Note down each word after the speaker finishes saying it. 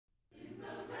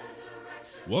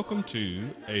Welcome to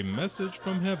A Message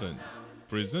from Heaven,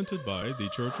 presented by the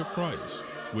Church of Christ,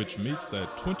 which meets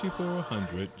at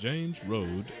 2400 James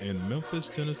Road in Memphis,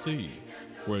 Tennessee,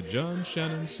 where John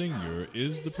Shannon Sr.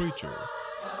 is the preacher.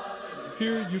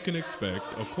 Here you can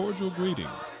expect a cordial greeting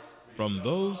from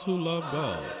those who love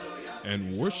God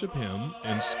and worship Him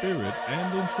in spirit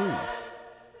and in truth.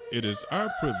 It is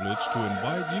our privilege to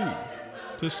invite you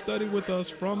to study with us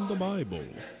from the Bible,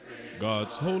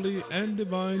 God's holy and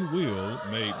divine will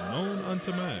made known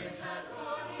unto man.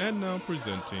 And now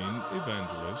presenting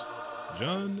Evangelist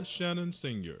John Shannon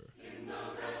Sr.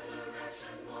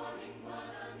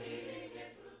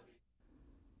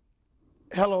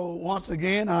 Hello, once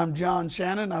again, I'm John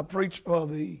Shannon. I preach for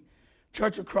the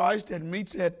Church of Christ that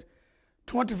meets at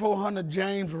 2400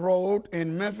 James Road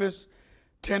in Memphis,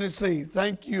 Tennessee.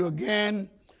 Thank you again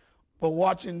for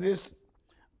watching this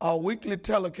weekly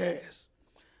telecast.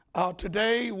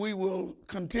 Today we will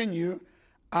continue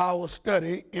our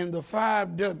study in the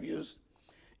 5 W's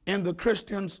in the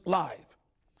Christian's life.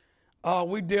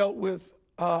 We dealt with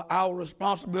our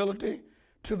responsibility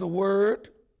to the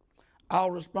Word,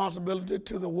 our responsibility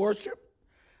to the worship,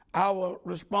 our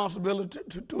responsibility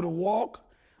to the walk,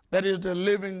 that is to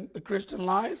living the Christian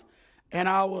life, and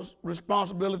our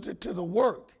responsibility to the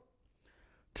work.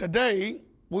 Today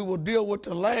we will deal with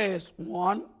the last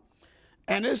one,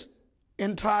 and it's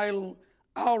entitled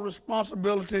Our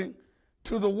Responsibility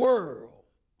to the World.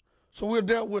 So we'll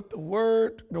deal with the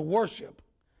Word, the worship,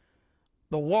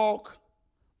 the walk,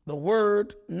 the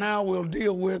Word. Now we'll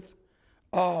deal with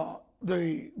the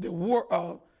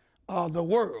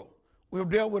world. We've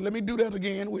dealt with, let me do that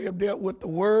again. We have dealt with the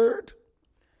Word,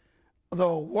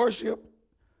 the worship,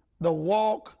 the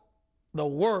walk, the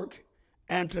work,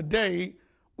 and today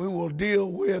we will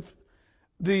deal with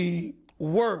the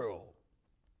world.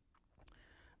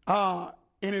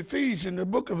 In Ephesians, the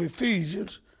book of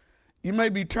Ephesians, you may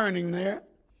be turning there.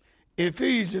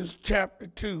 Ephesians chapter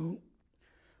 2,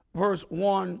 verse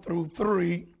 1 through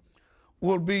 3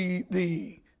 will be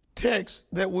the text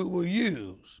that we will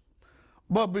use.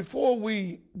 But before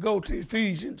we go to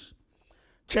Ephesians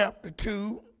chapter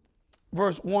 2,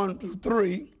 verse 1 through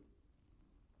 3,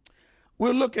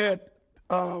 we'll look at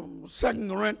 2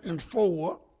 Corinthians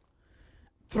 4,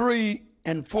 3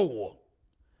 and 4,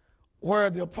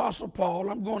 where the Apostle Paul,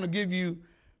 I'm going to give you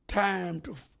time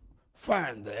to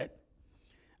find that.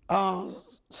 2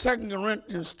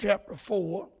 Corinthians chapter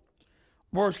 4,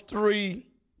 verse 3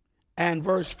 and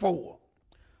verse 4.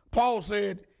 Paul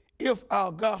said, if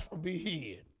our gospel be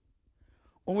hid.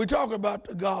 When we talk about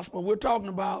the gospel, we're talking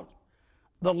about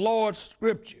the Lord's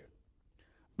scripture.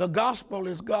 The gospel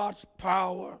is God's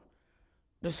power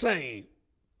to save.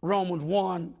 Romans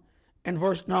 1 and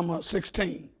verse number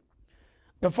 16.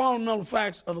 The fundamental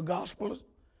facts of the gospel is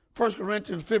 1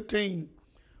 Corinthians 15,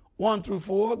 1 through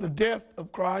 4, the death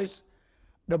of Christ,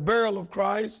 the burial of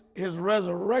Christ, his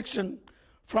resurrection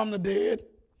from the dead,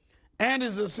 and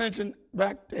his ascension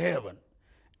back to heaven.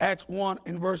 Acts 1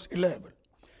 and verse 11.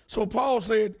 So Paul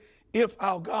said, if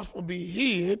our gospel be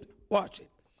hid, watch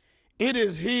it, it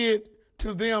is hid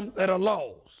to them that are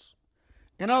lost.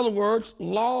 In other words,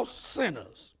 lost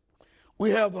sinners. We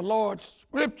have the Lord's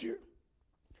scripture,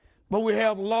 but we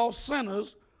have lost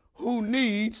sinners who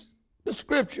needs the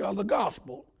scripture of the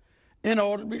gospel in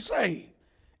order to be saved.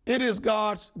 It is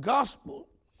God's gospel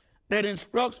that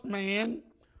instructs man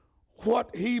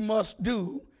what he must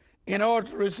do in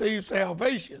order to receive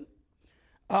salvation,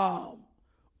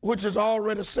 which is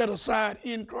already set aside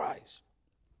in Christ.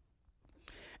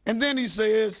 And then he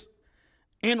says,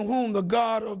 in whom the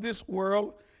God of this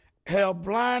world have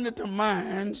blinded the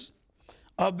minds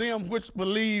of them which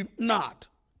believe not.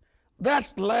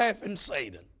 That's laughing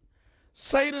Satan.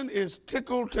 Satan is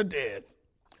tickled to death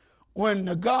when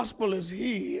the gospel is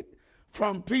hid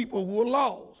from people who are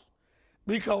lost,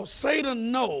 because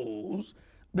Satan knows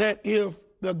that if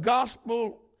the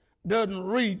gospel doesn't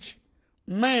reach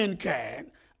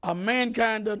mankind, or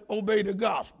mankind doesn't obey the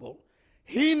gospel,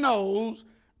 he knows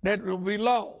that it will be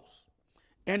lost.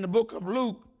 In the book of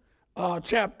Luke,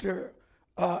 chapter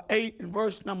 8 and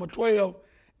verse number 12,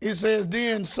 it says,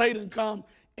 then Satan come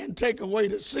and take away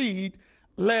the seed,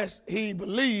 lest he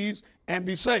believes and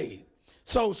be saved.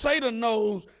 So Satan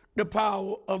knows the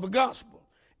power of the gospel,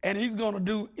 and he's going to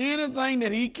do anything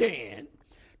that he can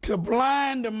to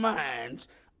blind the minds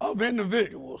of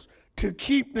individuals to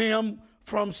keep them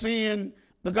from seeing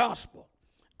the gospel.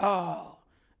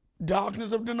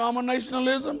 Darkness of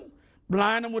denominationalism,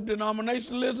 blind them with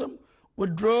denominationalism,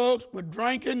 with drugs, with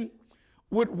drinking,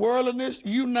 with worldliness,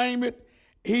 you name it.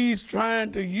 He's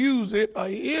trying to use it, or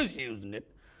he is using it,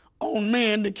 on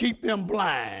men to keep them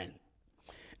blind.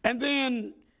 And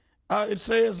then it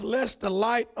says, lest the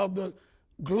light of the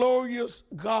glorious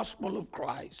gospel of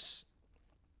Christ,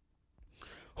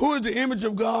 who is the image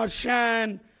of God,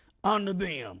 shine unto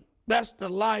them. That's the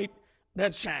light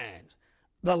that shines.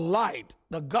 The light,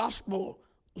 the gospel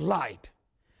light.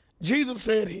 Jesus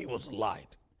said he was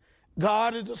light.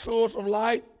 God is the source of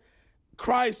light.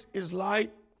 Christ is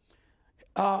light.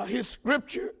 His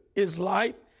scripture is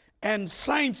light. And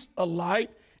saints are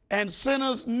light. And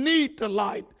sinners need the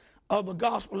light of the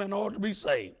gospel in order to be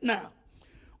saved. Now,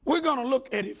 we're going to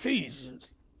look at Ephesians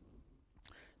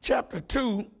chapter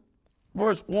 2,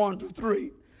 verse 1 to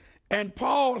 3. And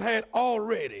Paul had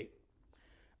already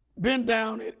been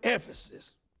down at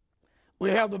Ephesus.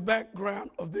 We have the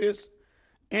background of this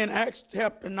in Acts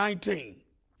chapter 19,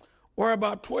 where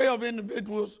about 12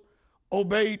 individuals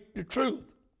obeyed the truth.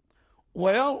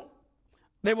 Well,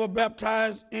 they were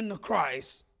baptized into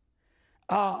Christ,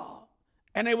 and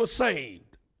they were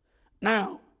saved.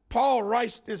 Now, Paul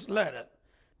writes this letter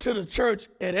to the church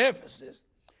at Ephesus,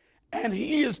 and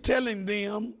he is telling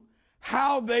them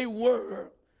how they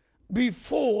were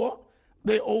before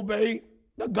they obeyed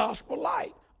the gospel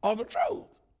light or the truth.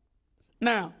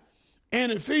 Now,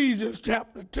 in Ephesians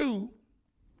chapter 2,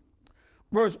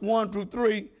 verse 1 through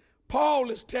 3, Paul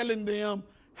is telling them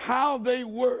how they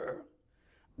were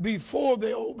before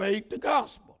they obeyed the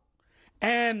gospel.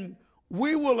 And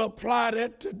we will apply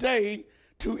that today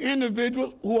to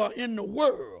individuals who are in the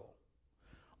world,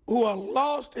 who are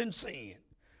lost in sin,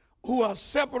 who are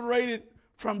separated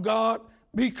from God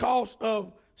because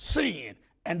of sin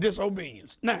and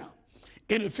disobedience. Now,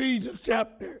 in Ephesians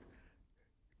chapter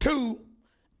 2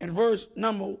 and verse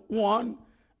number 1,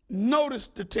 notice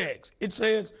the text. It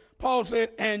says, Paul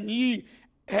said, and ye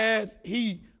hath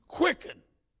he quickened,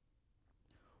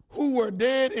 who were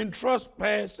dead in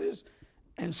trespasses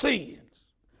and sins.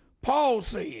 Paul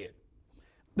said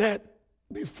that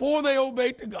before they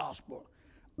obeyed the gospel,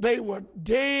 they were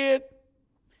dead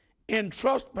in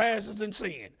trespasses and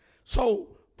sin. So,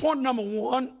 point number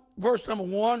 1, verse number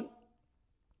 1,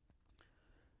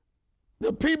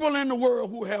 the people in the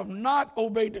world who have not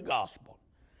obeyed the gospel,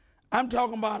 I'm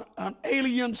talking about an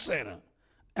alien sinner,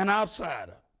 an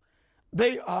outsider,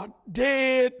 they are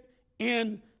dead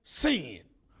in sin.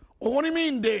 Well, what do you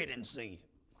mean dead in sin?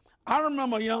 I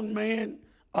remember a young man,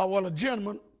 a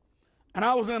gentleman, and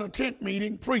I was in a tent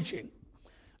meeting preaching,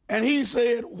 and he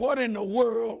said, what in the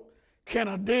world can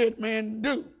a dead man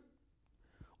do?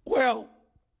 Well,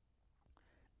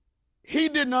 he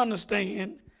didn't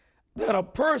understand that a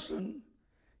person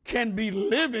can be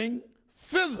living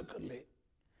physically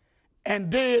and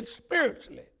dead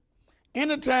spiritually.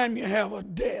 Anytime you have a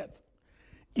death,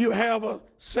 you have a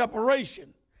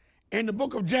separation. In the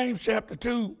book of James chapter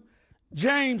 2,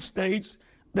 James states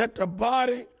that the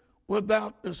body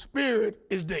without the spirit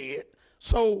is dead.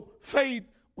 So faith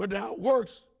without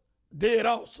works, dead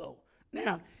also.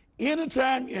 Now,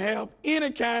 anytime you have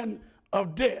any kind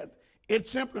of death, it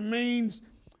simply means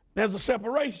there's a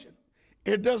separation.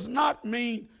 It does not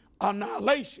mean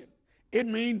annihilation. It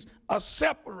means a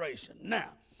separation.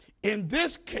 Now, in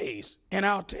this case, in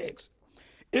our text,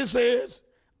 it says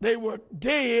they were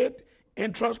dead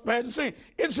in trespass and sin.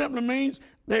 It simply means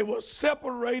they were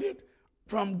separated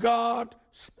from God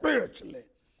spiritually.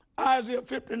 Isaiah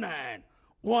 59,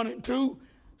 1 and 2,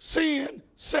 sin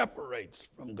separates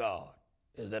from God.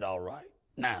 Is that all right?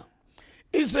 Now,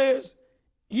 it says,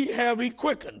 ye have he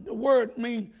quickened. The word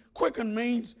quickened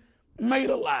means made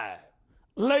alive.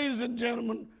 Ladies and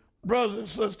gentlemen, brothers and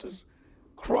sisters,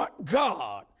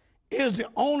 God is the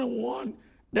only one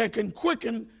that can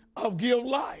quicken or give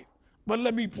life. But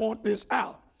let me point this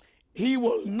out. He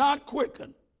will not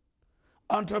quicken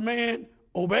until man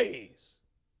obeys.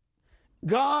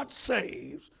 God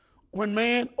saves when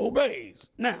man obeys.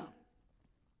 Now,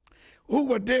 who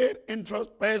were dead in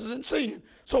trespasses and sin.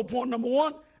 So point number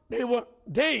 1, they were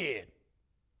dead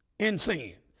in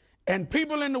sin. And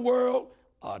people in the world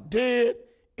are dead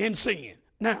in sin.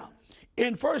 Now,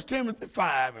 in 1 Timothy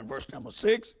 5 and verse number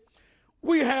 6,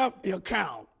 we have the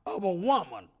account of a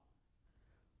woman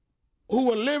who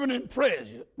was living in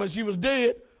pleasure, but she was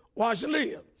dead while she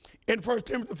lived. In 1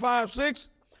 Timothy 5, 6,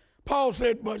 Paul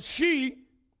said, but she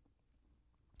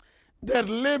that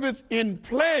liveth in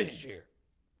pleasure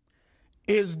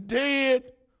is dead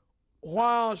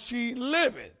while she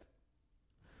liveth.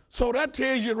 So that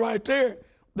tells you right there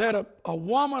that a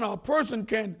woman or a person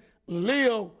can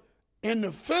live in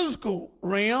the physical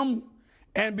realm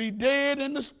and be dead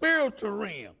in the spiritual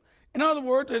realm. In other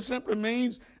words, it simply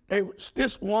means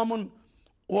this woman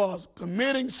was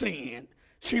committing sin.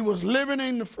 She was living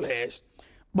in the flesh,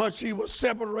 but she was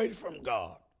separated from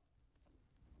God.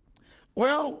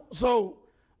 Well, so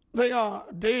they are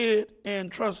dead in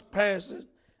trespasses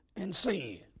and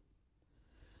sin.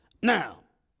 Now,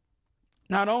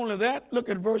 not only that, look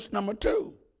at verse number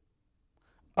 2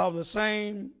 of the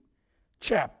same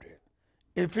chapter,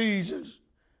 Ephesians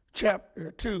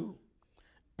chapter 2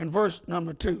 and verse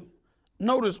number 2.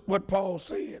 Notice what Paul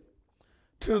said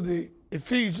to the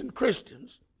Ephesian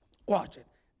Christians. Watch it.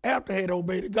 After they had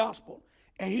obeyed the gospel,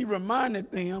 and he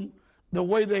reminded them the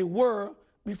way they were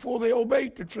before they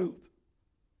obeyed the truth.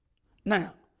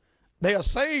 Now, they are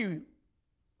saved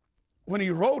when he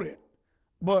wrote it,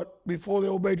 but before they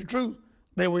obeyed the truth,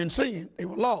 they were in sin. They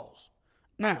were lost.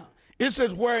 Now, it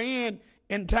says, wherein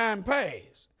in time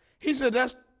past. He said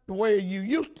that's the way you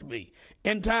used to be.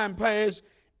 In time past,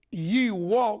 ye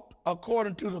walked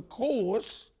according to the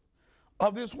course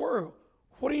of this world.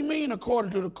 What do you mean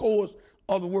according to the course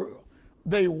of the world?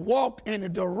 They walked in the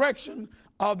direction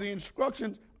of the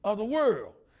instructions of the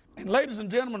world. And ladies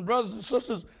and gentlemen, brothers and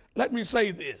sisters, let me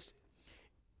say this.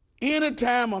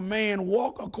 Anytime a man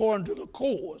walk according to the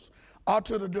course or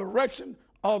to the direction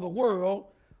of the world,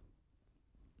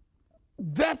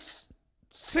 that's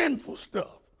sinful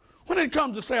stuff. When it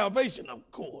comes to salvation, of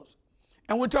course,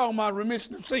 and we're talking about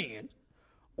remission of sins,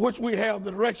 which we have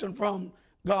the direction from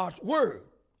God's word.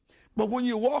 But when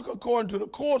you walk according to the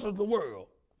course of the world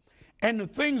and the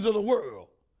things of the world,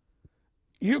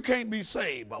 you can't be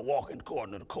saved by walking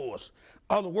according to the course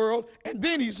of the world. And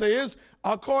then he says,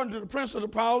 according to the prince of the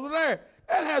power of the air.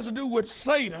 That has to do with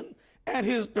Satan and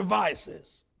his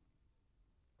devices.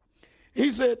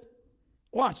 He said,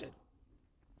 watch it.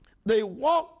 They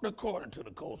walked according to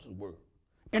the course of the world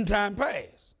in time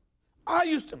past. I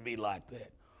used to be like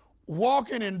that,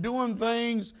 walking and doing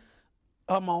things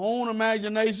of my own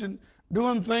imagination,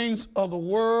 doing things of the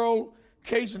world,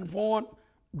 case in point,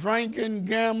 drinking,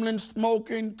 gambling,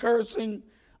 smoking, cursing,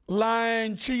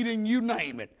 lying, cheating, you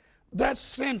name it. That's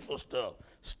sinful stuff,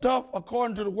 stuff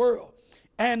according to the world.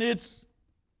 And it's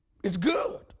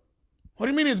good. What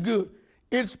do you mean it's good?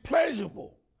 It's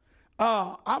pleasurable.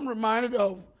 I'm reminded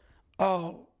of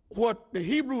what the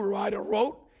Hebrew writer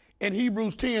wrote in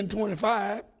Hebrews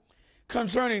 10:25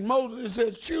 concerning Moses. It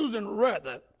says, choosing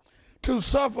rather to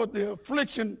suffer the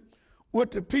affliction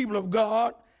with the people of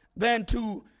God than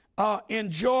to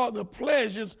enjoy the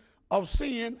pleasures of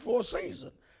sin for a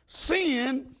season.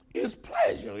 Sin is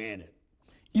pleasure in it.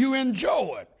 You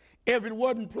enjoy it. If it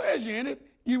wasn't pleasure in it,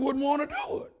 you wouldn't want to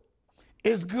do it.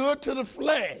 It's good to the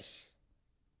flesh.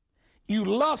 You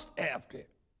lust after it.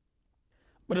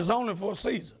 But it's only for a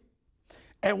season.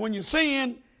 And when you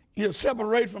sin, you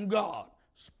separate from God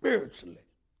spiritually.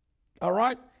 All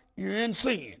right? You're in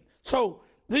sin. So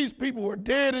these people were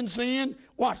dead in sin.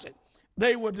 Watch it.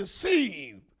 They were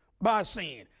deceived by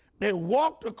sin. They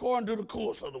walked according to the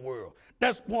course of the world.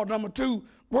 That's point number 2,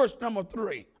 verse number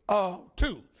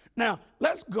 2. Now,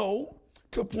 let's go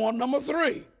to point number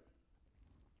 3.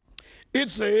 It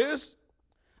says,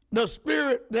 the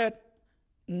spirit that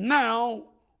now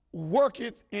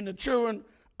worketh in the children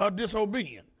of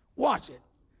disobedience. Watch it.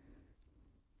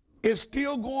 It's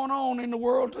still going on in the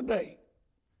world today.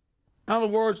 In other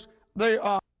words, they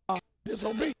are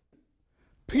disobedient.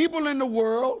 People in the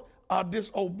world are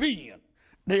disobedient.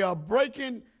 They are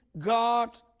breaking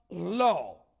God's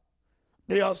law.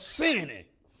 They are sinning.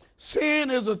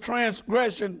 Sin is a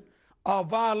transgression or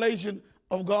violation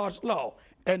of God's law.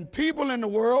 And people in the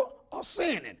world are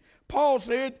sinning. Paul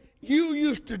said, you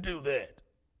used to do that.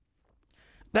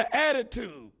 The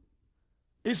attitude,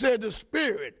 he said, the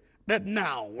spirit that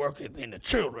now worketh in the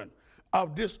children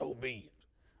of disobedience.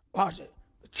 Watch it.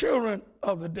 The children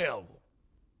of the devil.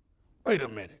 Wait a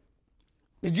minute.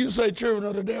 Did you say children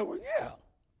of the devil? Yeah.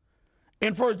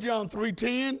 In 1 John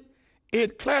 3:10,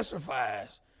 it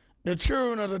classifies the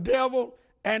children of the devil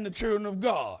and the children of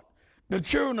God. The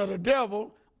children of the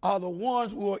devil are the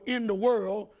ones who are in the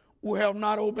world who have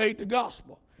not obeyed the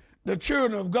gospel. The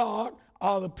children of God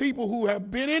are the people who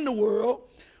have been in the world,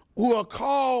 who are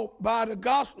called by the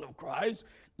gospel of Christ,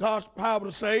 God's power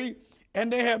to save,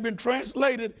 and they have been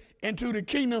translated into the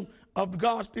kingdom of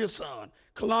God's dear Son.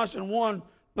 Colossians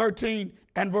 1:13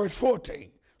 and verse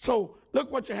 14. So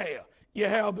look what you have. You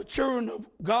have the children of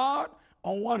God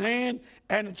on one hand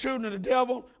and the children of the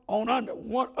devil on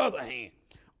one other hand.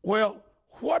 Well,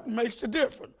 what makes the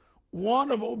difference? One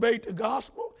have obeyed the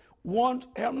gospel, one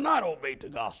have not obeyed the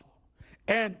gospel.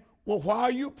 And well, why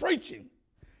are you preaching?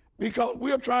 Because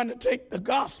we're trying to take the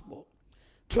gospel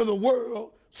to the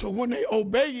world so when they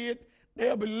obey it,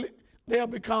 they'll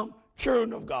become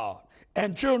children of God.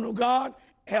 And children of God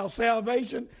have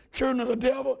salvation. Children of the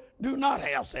devil do not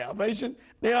have salvation.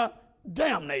 They are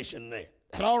damnation there.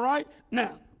 Is that all right?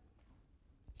 Now,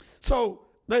 so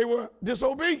they were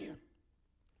disobedient.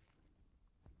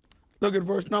 Look at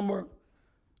verse number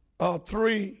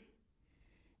 3a.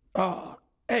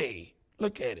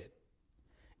 Look at it.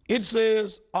 It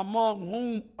says, among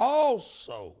whom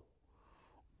also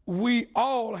we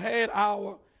all had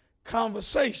our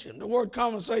conversation. The word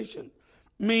conversation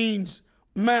means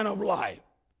man of life.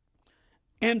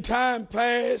 In time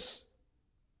past,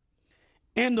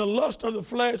 in the lust of the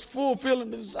flesh,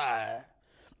 fulfilling the desire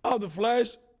of the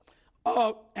flesh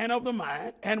and of the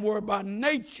mind, and were by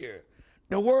nature.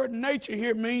 The word nature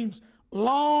here means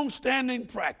long-standing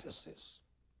practices.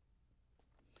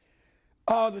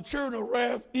 The children of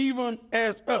wrath, even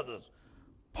as others.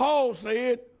 Paul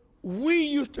said, we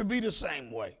used to be the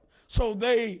same way. So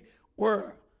they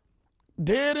were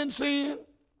dead in sin.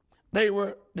 They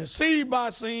were deceived by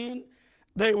sin.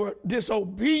 They were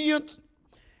disobedient.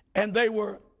 And they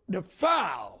were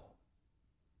defiled.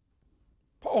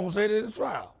 Paul said it in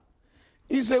trial.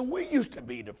 He said, we used to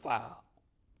be defiled.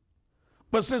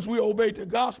 But since we obeyed the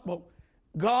gospel,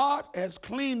 God has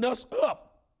cleaned us up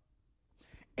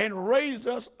and raised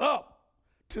us up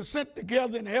to sit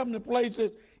together in heavenly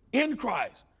places in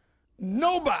Christ.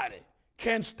 Nobody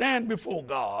can stand before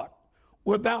God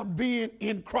without being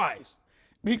in Christ,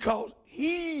 because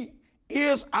he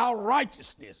is our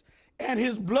righteousness and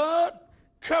his blood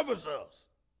covers us.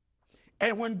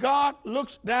 And when God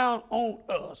looks down on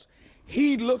us,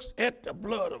 he looks at the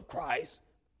blood of Christ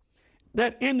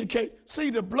that indicates, see,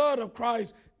 the blood of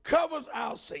Christ covers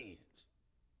our sins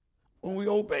when we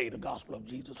obey the gospel of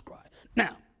Jesus Christ.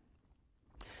 Now,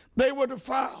 they were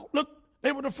defiled. Look,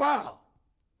 they were defiled.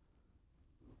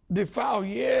 Defiled,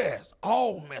 yes,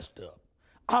 all messed up.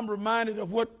 I'm reminded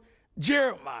of what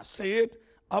Jeremiah said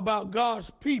about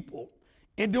God's people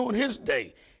in during his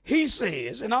day. He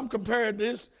says, and I'm comparing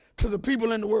this to the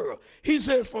people in the world. He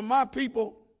says, for my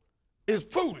people is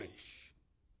foolish.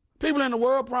 People in the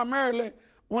world, primarily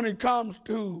when it comes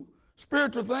to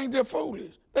spiritual things, they're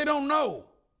foolish. They don't know.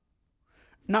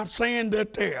 Not saying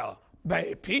that they are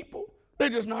bad people. They're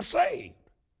just not saved.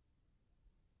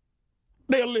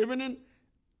 They're living in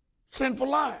sinful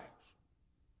lives.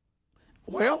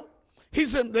 Well, he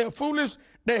said they're foolish.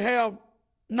 They have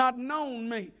not known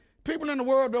me. People in the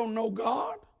world don't know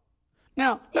God.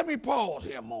 Now, let me pause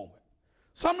here a moment.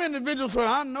 Some individuals say,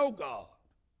 I know God.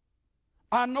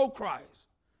 I know Christ.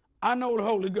 I know the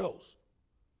Holy Ghost.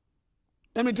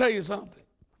 Let me tell you something.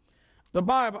 The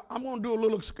Bible, I'm going to do a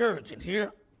little excursion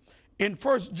here. In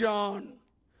 1 John,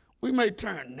 we may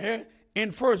turn there.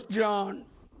 In 1 John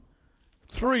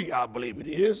 3, I believe it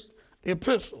is, the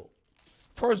epistle.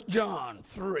 1 John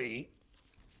 3.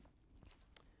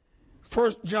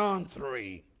 1 John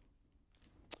 3.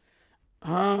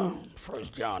 1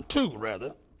 John 2,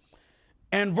 rather.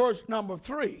 And verse number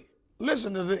 3.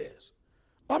 Listen to this.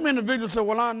 Some individuals say,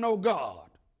 well, I know God.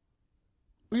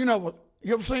 You know,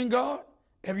 you ever seen God?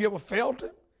 Have you ever felt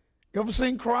it? You ever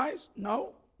seen Christ?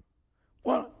 No?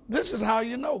 Well, this is how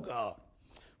you know God.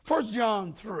 1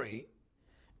 John 3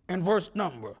 and 1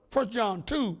 John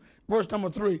 2, verse number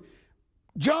 3.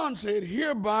 John said,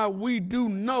 hereby we do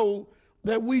know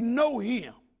that we know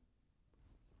him.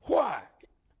 Why?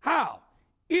 How?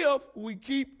 If we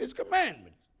keep his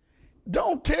commandments.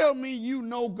 Don't tell me you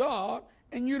know God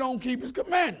and you don't keep his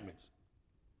commandments.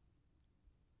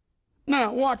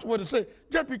 Now, watch what it says.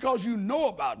 Just because you know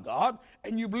about God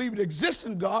and you believe it exists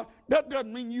in God, that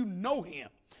doesn't mean you know him.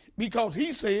 Because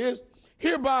he says,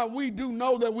 hereby we do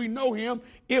know that we know him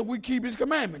if we keep his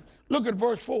commandments. Look at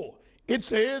verse 4. It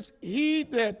says, he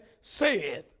that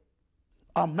saith,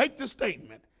 I'll make the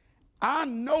statement, I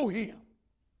know him,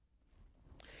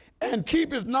 and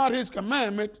keepeth not his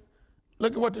commandment,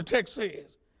 look at what the text says,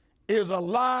 is a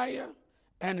liar,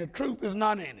 and the truth is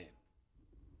not in it.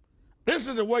 This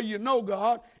is the way you know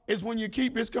God, is when you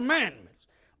keep his commandments.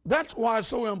 That's why it's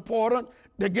so important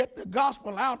to get the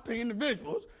gospel out to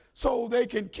individuals so they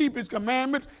can keep his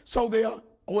commandments, so they'll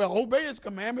obey his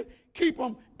commandment, keep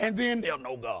them, and then they'll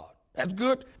know God. That's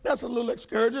good. That's a little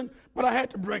excursion, but I had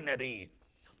to bring that in.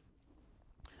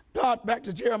 God, back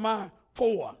to Jeremiah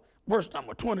 4, verse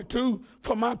number 22.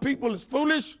 For my people is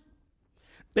foolish.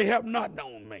 They have not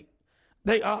known me.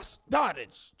 They are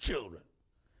Stoddard's children.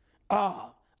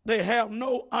 They have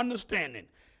no understanding.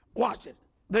 Watch it.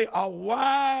 They are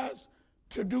wise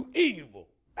to do evil.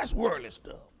 That's worldly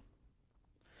stuff.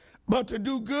 But to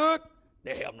do good,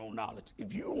 they have no knowledge.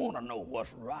 If you want to know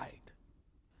what's right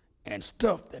and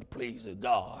stuff that pleases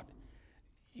God,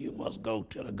 you must go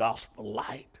to the gospel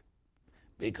light,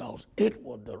 because it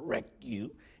will direct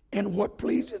you in what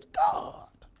pleases God.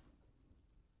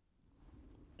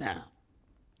 Now,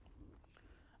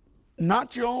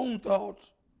 not your own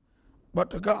thoughts, but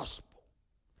the gospel.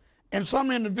 And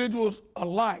some individuals are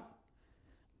like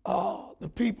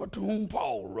the people to whom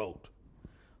Paul wrote.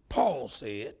 Paul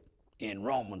said in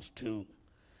Romans 2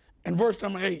 and verse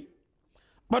number 8,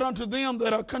 but unto them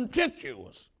that are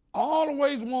contentious,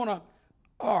 always want to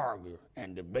argue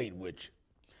and debate with you,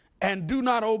 and do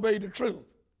not obey the truth.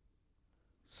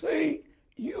 See,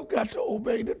 you got to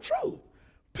obey the truth.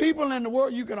 People in the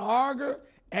world, you can argue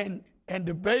and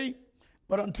debate,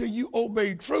 but until you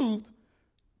obey truth,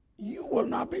 you will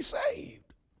not be saved.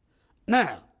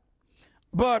 Now,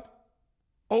 but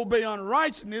obey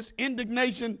unrighteousness,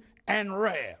 indignation, and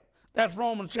wrath. That's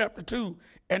Romans chapter 2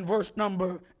 and verse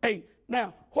number 8.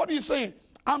 Now, what are you saying?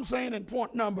 I'm saying in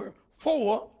point number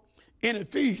 4 in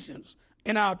Ephesians,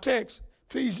 in our text,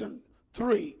 Ephesians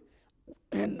 3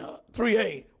 and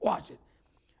 3a. Watch it.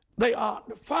 They are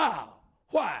defiled.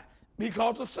 Why?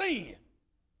 Because of sin.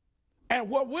 And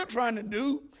what we're trying to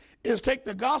do is take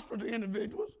the gospel to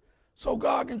individuals so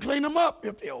God can clean them up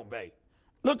if they obey.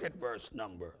 Look at verse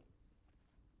number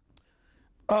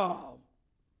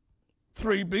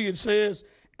 3b. It says,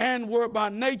 and were by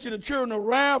nature the children of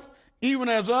wrath, even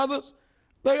as others,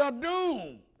 they are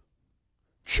doomed.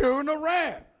 Children of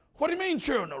wrath. What do you mean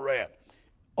children of wrath?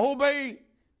 Obey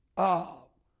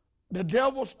the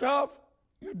devil stuff,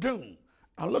 you're doomed.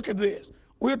 Now look at this.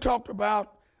 We talked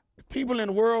about people in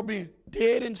the world being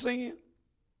dead in sin.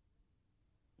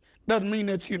 Doesn't mean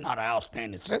that you're not an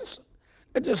outstanding citizen.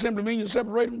 It just simply means you're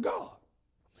separated from God.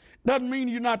 Doesn't mean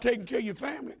you're not taking care of your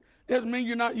family. Doesn't mean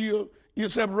you're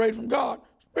separated from God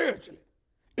spiritually.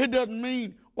 It doesn't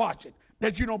mean, watch it,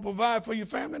 that you don't provide for your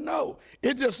family. No.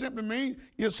 It just simply means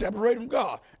you're separated from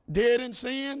God. Dead in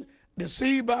sin,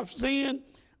 deceived by sin,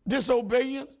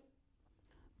 disobedience,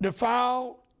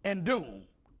 defiled, and doomed.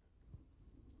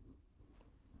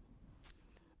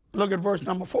 Look at verse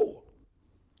number 4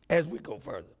 as we go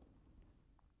further.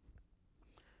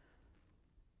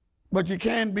 But you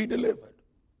can be delivered.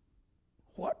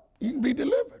 What? You can be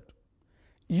delivered.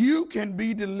 You can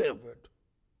be delivered.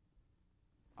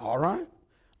 All right?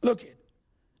 Look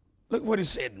what he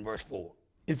said in verse 4.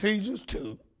 Ephesians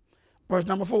 2, verse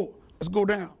number 4. Let's go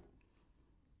down.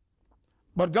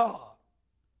 But God,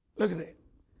 look at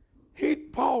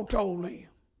that. Paul told them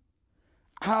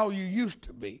how you used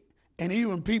to be. And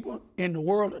even people in the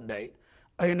world today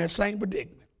are in that same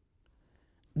predicament.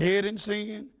 Dead in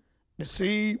sin,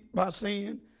 deceived by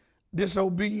sin,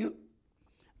 disobedient,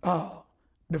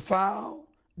 defiled,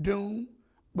 doomed,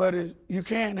 but you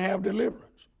can have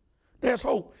deliverance. There's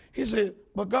hope. He said,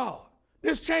 but God,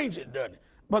 this changes, doesn't it?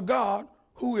 But God,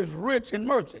 who is rich in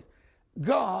mercy.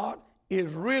 God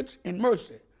is rich in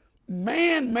mercy.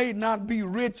 Man may not be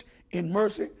rich in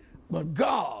mercy, but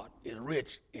God is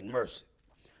rich in mercy.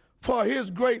 For his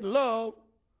great love,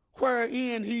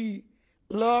 wherein he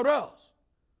loved us.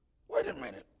 Wait a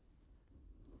minute.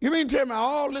 You mean to tell me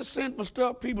all this sinful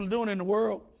stuff people are doing in the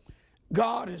world,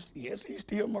 God is, yes, he's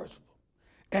still merciful.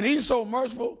 And he's so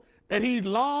merciful that he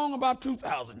long about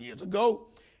 2,000 years ago,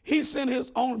 he sent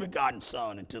his only begotten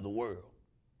son into the world.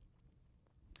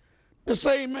 The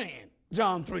same man,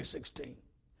 John 3:16.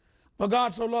 For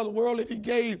God so loved the world that he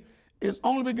gave his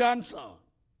only begotten son,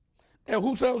 that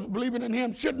whosoever believing in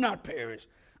him should not perish,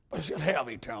 but should have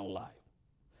eternal life.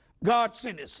 God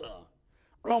sent his son.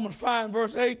 Romans 5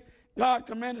 verse 8, God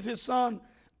commanded his son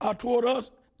toward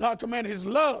us. God commanded his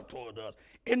love toward us.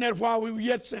 In that while we were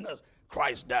yet sinners,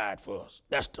 Christ died for us.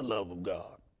 That's the love of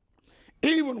God.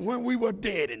 Even when we were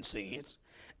dead in sins,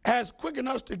 has quickened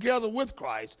us together with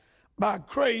Christ. By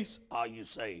grace are you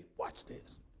saved. Watch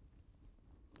this.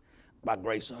 By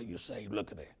grace are you saved.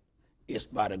 Look at that. It's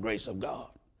by the grace of God.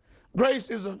 Grace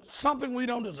is something we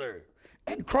don't deserve.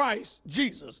 And Christ,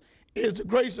 Jesus, is the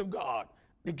grace of God,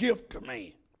 the gift to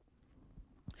man.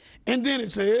 And then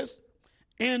it says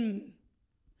in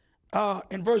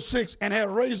verse 6, and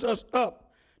have raised us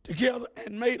up together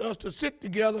and made us to sit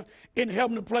together in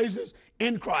heavenly places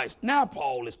in Christ. Now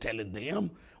Paul is telling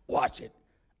them, watch it.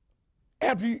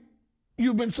 After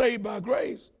you've been saved by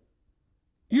grace,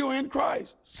 you're in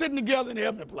Christ, sitting together in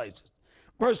heavenly places.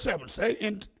 Verse 7 says,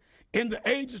 in the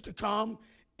ages to come,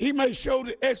 he may show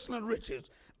the excellent riches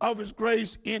of his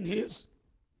grace in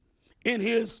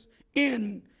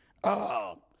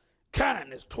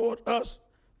kindness toward us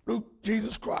through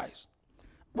Jesus Christ.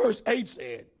 Verse 8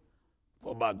 said,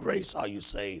 for by grace are you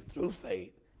saved through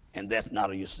faith, and that's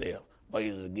not of yourself, but it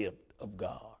is a gift of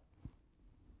God.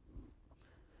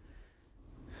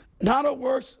 Not of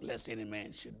works, lest any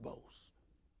man should boast.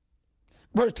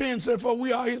 Verse 10 said, for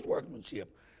we are his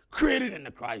workmanship, created in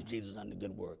the Christ Jesus unto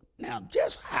good work. Now,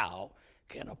 just how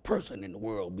can a person in the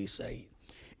world be saved?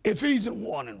 Ephesians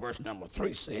 1 and verse number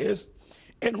 3 says,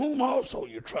 in whom also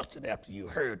you trusted after you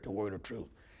heard the word of truth.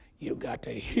 You got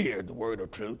to hear the word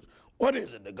of truth. What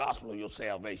is it? The gospel of your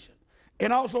salvation.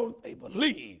 And also they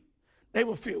believe. They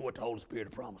were filled with the Holy Spirit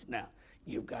of promise. Now,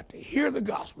 you've got to hear the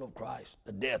gospel of Christ,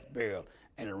 the death, burial,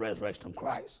 and the resurrection of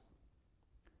Christ.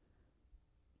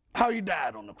 How he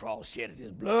died on the cross, shedded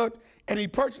his blood, and he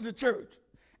purchased the church.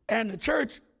 And the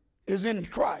church is in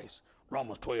Christ,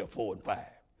 Romans 12, 4 and 5.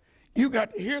 You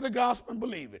got to hear the gospel and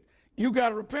believe it. You got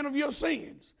to repent of your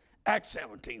sins, Acts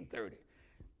 17:30.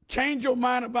 Change your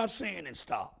mind about sin and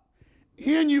stop.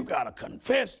 Then you got to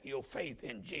confess your faith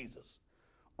in Jesus,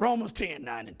 Romans 10,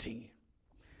 9 and 10.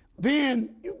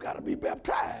 Then you got to be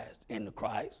baptized into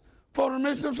Christ for the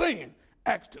remission of sin,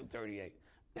 Acts 2:38.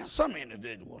 Now some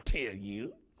individuals will tell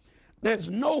you there's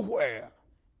nowhere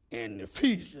in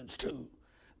Ephesians 2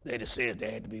 that it says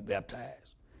they had to be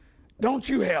baptized. Don't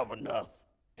you have enough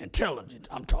intelligence,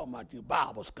 I'm talking about you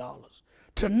Bible scholars,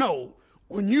 to know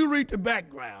when you read the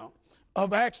background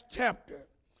of Acts chapter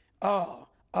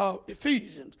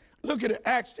Ephesians, look at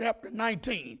Acts chapter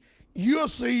 19, you'll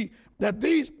see that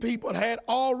these people had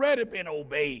already been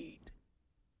obeyed.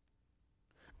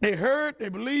 They heard, they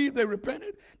believed, they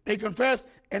repented, they confessed,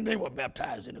 and they were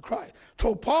baptized into Christ.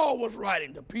 So Paul was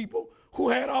writing to people who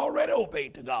had already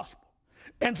obeyed the gospel.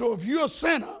 And so if you're a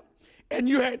sinner and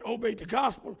you hadn't obeyed the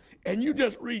gospel and you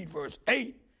just read verse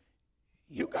 8,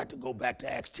 you got to go back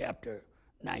to Acts chapter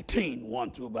 19,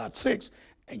 1 through about 6,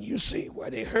 and you see where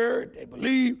they heard, they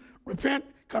believed, repent,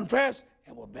 confess,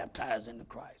 and were baptized into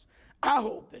Christ. I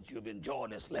hope that you've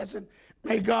enjoyed this lesson.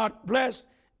 May God bless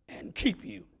and keep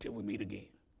you till we meet again.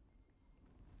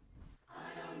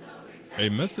 A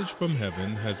Message from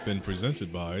Heaven has been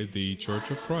presented by the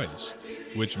Church of Christ,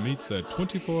 which meets at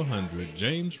 2400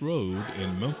 James Road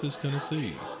in Memphis,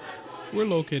 Tennessee. We're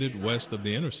located west of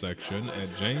the intersection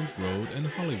at James Road and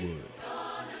Hollywood.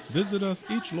 Visit us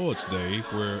each Lord's Day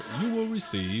where you will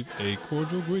receive a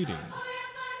cordial greeting.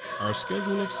 Our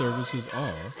schedule of services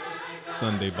are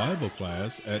Sunday Bible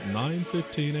class at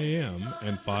 9:15 a.m.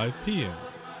 and 5 p.m.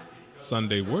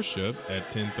 Sunday worship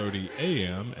at 10:30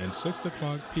 a.m. and 6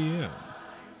 o'clock p.m.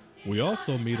 We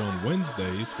also meet on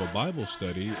Wednesdays for Bible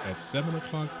study at 7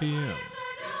 o'clock p.m.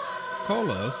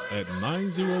 Call us at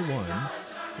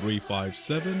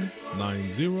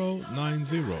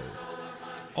 901-357-9090.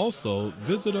 Also,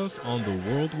 visit us on the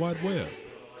World Wide Web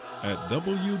at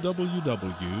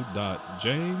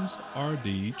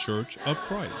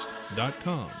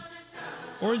www.jamesrdchurchofchrist.com,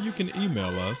 or you can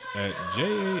email us at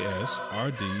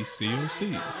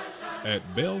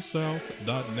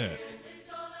jasrdcoc@bellsouth.net.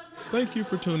 Thank you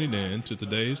for tuning in to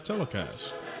today's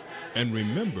telecast. And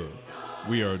remember,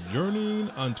 we are journeying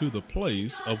unto the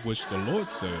place of which the Lord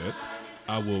said,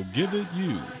 I will give it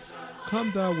you.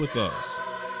 Come thou with us,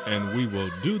 and we will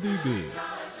do thee good.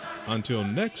 Until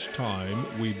next time,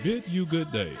 we bid you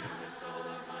good day.